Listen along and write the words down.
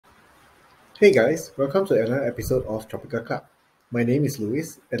Hey guys, welcome to another episode of Tropika Club. My name is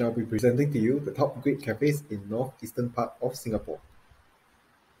Louis and I'll be presenting to you the top great cafes in northeastern part of Singapore.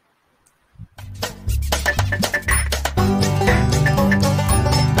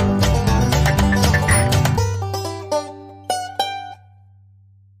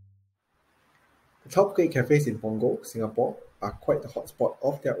 The top great cafes in Punggol, Singapore are quite the hotspot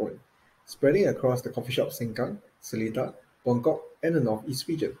of their own, spreading across the coffee shop Sengkang, Seletar, Buangkok and the northeast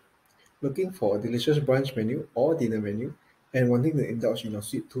region. Looking for a delicious brunch menu or dinner menu and wanting to indulge in your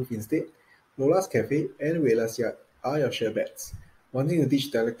sweet tooth instead, Lola's Cafe and Wildseed are your sure bets. Wanting to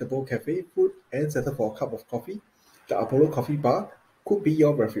ditch delectable cafe food and settle for a cup of coffee? The Apollo Coffee Bar could be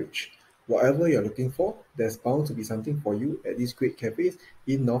your refuge. Whatever you're looking for, there's bound to be something for you at these great cafes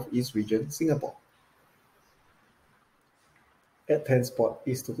in Northeast Region, Singapore. At 10th spot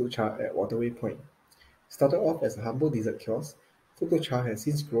is Tuk Cha at Waterway Point. Started off as a humble dessert kiosk, Tuk Cha has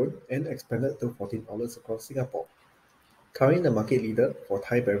since grown and expanded to 14 outlets across Singapore. Currently the market leader for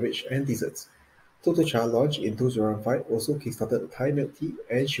Thai beverage and desserts, Tuk Cha launched in 2005 also kickstarted the Thai milk tea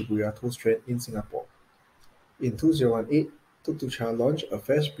and Shibuya toast trend in Singapore. In 2018, Tuk Cha launched a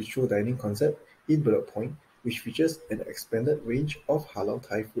fresh bistro dining concept in Bedok Point, which features an expanded range of halal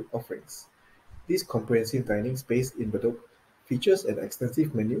Thai food offerings. This comprehensive dining space in Bedok features an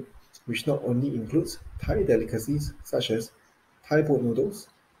extensive menu, which not only includes Thai delicacies such as Thai boat noodles,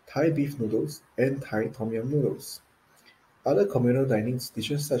 Thai beef noodles, and Thai tom yum noodles. Other communal dining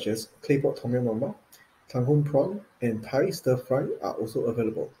dishes such as claypot tom yum mama, tanghoon prawn, and Thai stir fry are also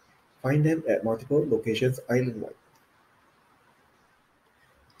available. Find them at multiple locations island-wide.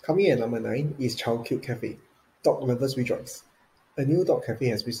 Coming at number 9 is Chow Cute Cafe. Dog lovers rejoice! A new dog cafe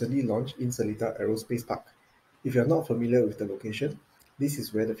has recently launched in Seletar Aerospace Park. If you're not familiar with the location, this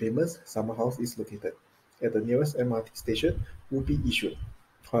is where the famous Summerhouse is located, at the nearest MRT station, Whoopi Yishun.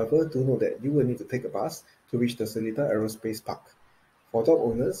 However, do note that you will need to take a bus to reach the Seletar Aerospace Park. For dog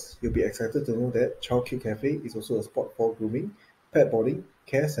owners, you'll be excited to know that Chow Cute Cafe is also a spot for grooming, pet boarding,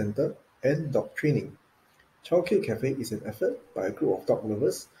 care center, and dog training. Chow Cute Cafe is an effort by a group of dog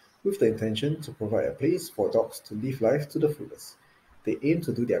lovers with the intention to provide a place for dogs to live life to the fullest. They aim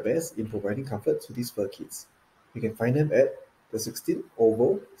to do their best in providing comfort to these fur kids. You can find them at the 16th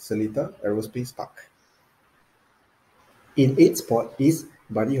Oval Seletar Aerospace Park. In 8th spot is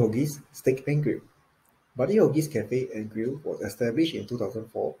Buddy Hoagies Steak and Grill. Buddy Hoagies Cafe and Grill was established in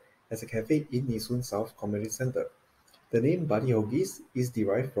 2004 as a cafe in Nee Soon South Community Centre. The name Buddy Hoagies is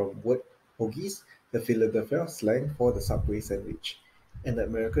derived from word Hoagies, the Philadelphia slang for the Subway sandwich, and the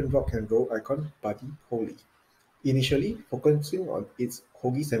American rock and roll icon Buddy Holly. Initially focusing on its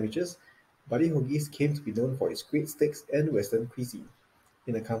hoagie sandwiches, Buddy Hoagies came to be known for its great steaks and Western cuisine,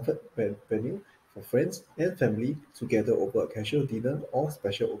 in a comfort venue for friends and family to gather over a casual dinner or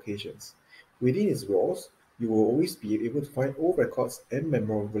special occasions. Within its walls, you will always be able to find old records and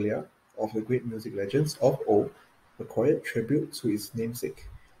memorabilia of the great music legends of old, a quiet tribute to its namesake.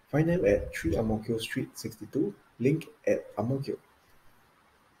 Find them at 3 Ang Mo Kio Street 62, link at Ang Mo Kio.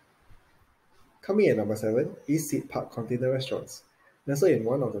 Coming at number 7 is Seed Park Container Restaurants. Nestled in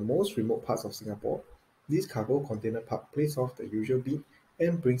one of the most remote parts of Singapore, this cargo container park plays off the usual beat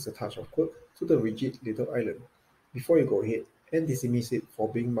and brings a touch of quirk to the rigid little island. Before you go ahead and dismiss it for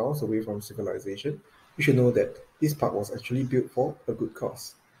being miles away from civilization, you should know that this park was actually built for a good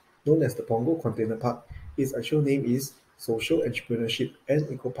cause. Known as the Punggol Container Park, its actual name is Social Entrepreneurship and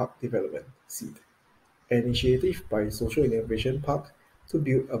Eco Park Development (SEED), an initiative by Social Innovation Park to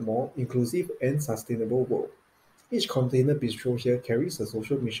build a more inclusive and sustainable world. Each container bistro here carries a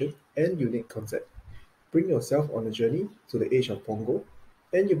social mission and unique concept. Bring yourself on a journey to the edge of Punggol,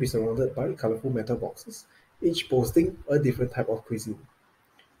 and you'll be surrounded by colorful metal boxes, each boasting a different type of cuisine.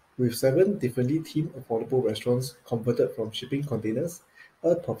 With 7 differently themed affordable restaurants converted from shipping containers,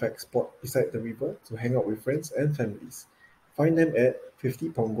 a perfect spot beside the river to hang out with friends and families. Find them at 50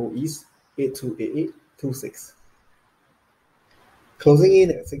 Punggol East 828826. Closing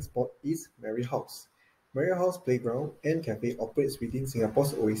in at 6th spot is Haus. House Playground and Cafe operates within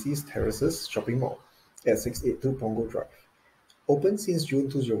Singapore's Oasis Terraces shopping mall at 682 Punggol Drive. Open since June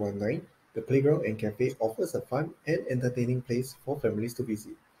 2019, the playground and cafe offers a fun and entertaining place for families to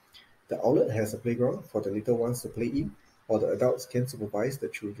visit. The outlet has a playground for the little ones to play in, while the adults can supervise the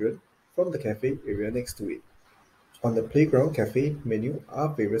children from the cafe area next to it. On the playground cafe menu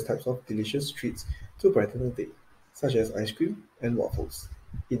are various types of delicious treats to brighten the day, such as ice cream and waffles,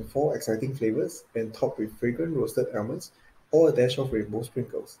 in 4 exciting flavors and topped with fragrant roasted almonds or a dash of rainbow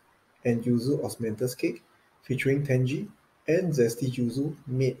sprinkles, and yuzu osmanthus cake featuring tangy and zesty yuzu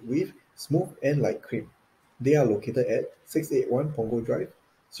made with smooth and light cream. They are located at 681 Punggol Drive,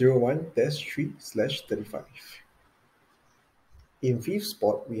 01-3/35. In fifth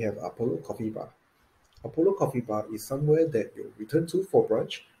spot, we have Apollo Coffee Bar. Apollo Coffee Bar is somewhere that you'll return to for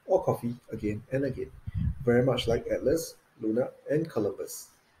brunch or coffee again and again, very much like Atlas, Luna, and Columbus.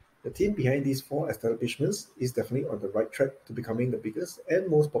 The team behind these four establishments is definitely on the right track to becoming the biggest and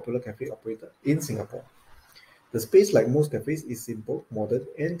most popular cafe operator in Singapore. The space, like most cafes, is simple, modern,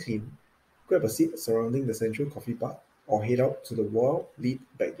 and clean. Grab a seat surrounding the central coffee bar or head out to the Wildseed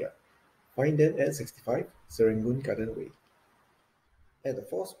backyard. Find them at 65 Serangoon Garden Way. At the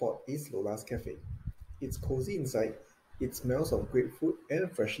fourth spot is Lola's Cafe. It's cozy inside, it smells of great food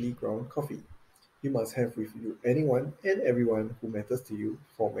and freshly ground coffee. You must have with you anyone and everyone who matters to you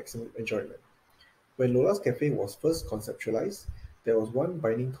for maximum enjoyment. When Lola's Cafe was first conceptualized, there was one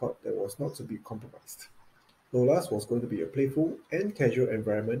binding thought that was not to be compromised. Lola's was going to be a playful and casual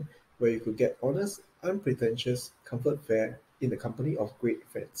environment where you could get honest, unpretentious comfort fare in the company of great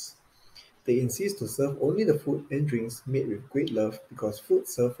friends. They insist to serve only the food and drinks made with great love because food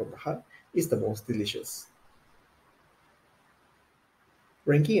served from the heart is the most delicious.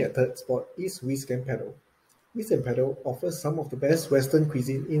 Ranking at third spot is Whisk Paddle. Whisk Paddle offers some of the best Western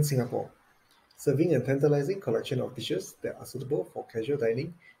cuisine in Singapore, serving a tantalizing collection of dishes that are suitable for casual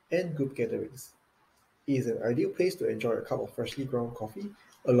dining and group gatherings. It is an ideal place to enjoy a cup of freshly ground coffee,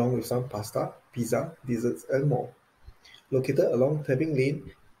 along with some pasta, pizza, desserts, and more. Located along Tebing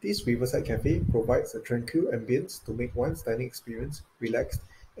Lane, this riverside cafe provides a tranquil ambience to make one's dining experience relaxed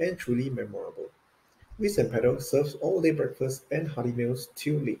and truly memorable. Whisk and Paddle serves all-day breakfast and hearty meals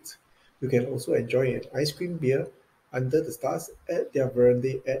till late. You can also enjoy an ice cream beer under the stars at their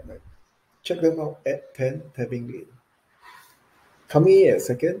veranda at night. Check them out at 10 Tebing Lane. Coming in at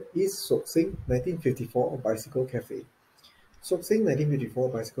second is Seng 1954 Bicycle Cafe. Seng 1954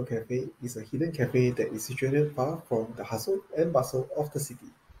 Bicycle Cafe is a hidden cafe that is situated far from the hustle and bustle of the city.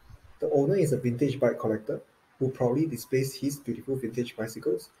 The owner is a vintage bike collector who proudly displays his beautiful vintage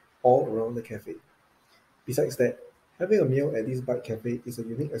bicycles all around the cafe. Besides that, having a meal at this bike cafe is a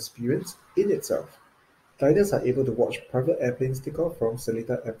unique experience in itself. Diners are able to watch private airplanes take off from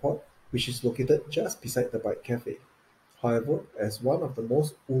Seletar Airport, which is located just beside the bike cafe. However, as one of the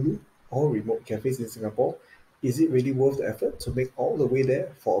most ulu or remote cafes in Singapore, is it really worth the effort to make all the way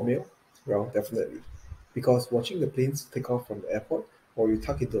there for a meal? Well, definitely. Because watching the planes take off from the airport while you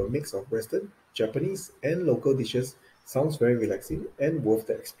tuck into a mix of Western, Japanese, and local dishes sounds very relaxing and worth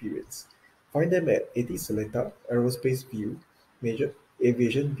the experience. Find them at 80 Seletar Aerospace View, Major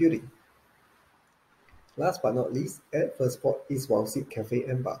Aviation Building. Last but not least, at first spot is Wildseed Cafe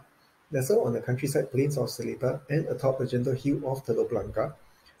and Bar. Nestled on the countryside plains of Seletar and atop the gentle hill of Telok Blangah,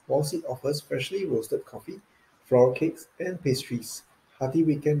 Wildseed offers freshly roasted coffee, floral cakes, and pastries, hearty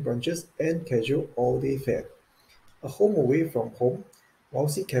weekend brunches, and casual all-day fare. A home away from home,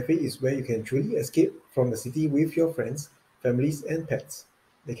 Wildseed Cafe is where you can truly escape from the city with your friends, families, and pets.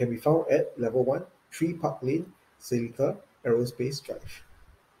 They can be found at Level 1, 3 Park Lane, Seletar Aerospace Drive.